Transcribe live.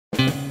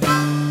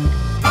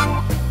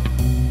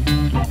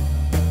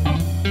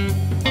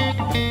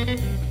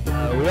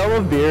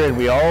love beer, and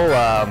we all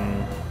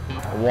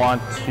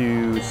want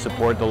to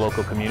support the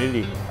local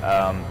community.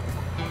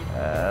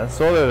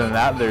 So other than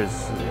that,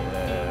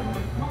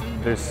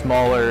 there's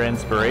smaller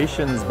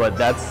inspirations, but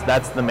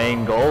that's the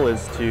main goal,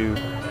 is to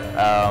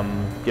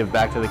give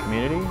back to the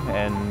community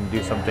and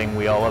do something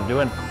we all love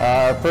doing.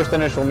 First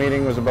initial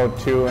meeting was about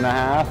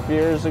 2.5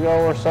 years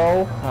ago or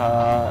so,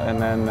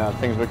 and then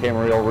things became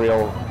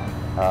real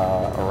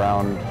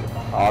around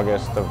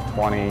August of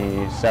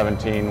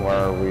 2017,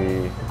 where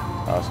we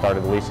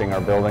started leasing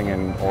our building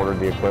and ordered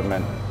the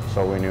equipment,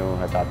 so we knew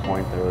at that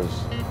point there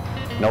was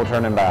no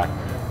turning back.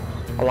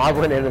 A lot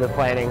went into the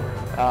planning.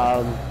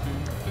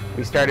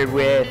 We started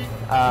with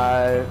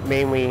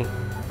mainly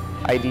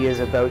ideas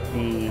about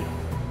the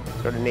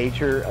sort of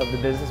nature of the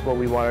business, what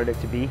we wanted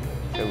it to be.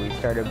 So we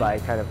started by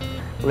kind of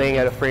laying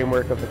out a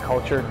framework of the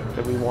culture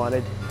that we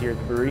wanted here at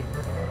the brewery.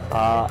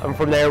 And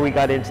from there we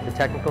got into the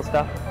technical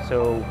stuff.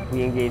 So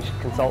we engaged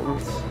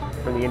consultants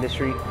from the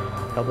industry,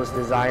 helped us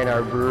design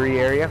our brewery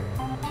area.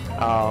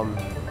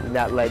 And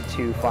that led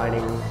to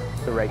finding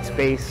the right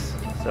space.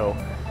 So,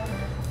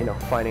 you know,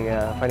 finding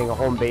a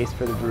home base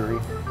for the brewery.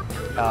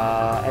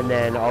 And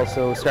then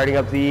also starting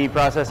up the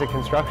process of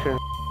construction.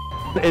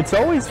 It's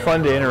always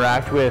fun to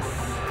interact with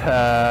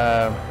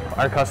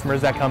our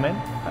customers that come in.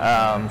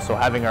 So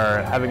having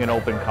an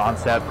open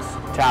concept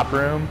tap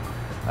room,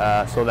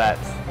 so that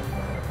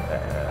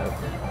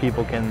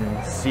people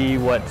can see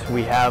what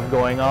we have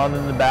going on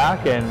in the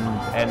back,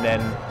 and then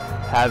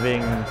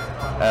having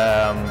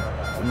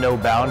no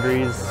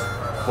boundaries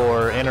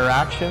for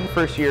interaction.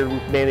 First year,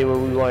 mainly what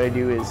we want to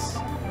do is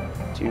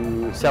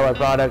to sell our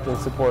product and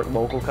support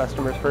local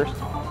customers first.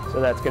 So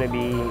that's going to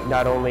be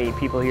not only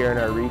people here in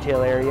our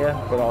retail area,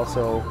 but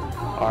also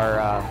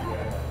our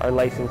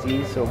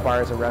licensees, so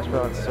bars and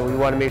restaurants. So we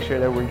want to make sure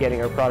that we're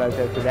getting our product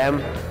out to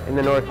them in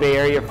the North Bay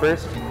area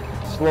first,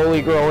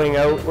 slowly growing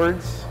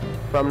outwards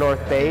from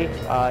North Bay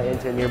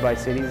into nearby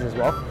cities as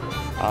well.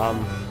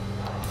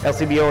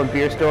 LCBO and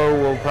Beer Store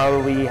will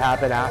probably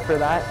happen after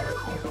that.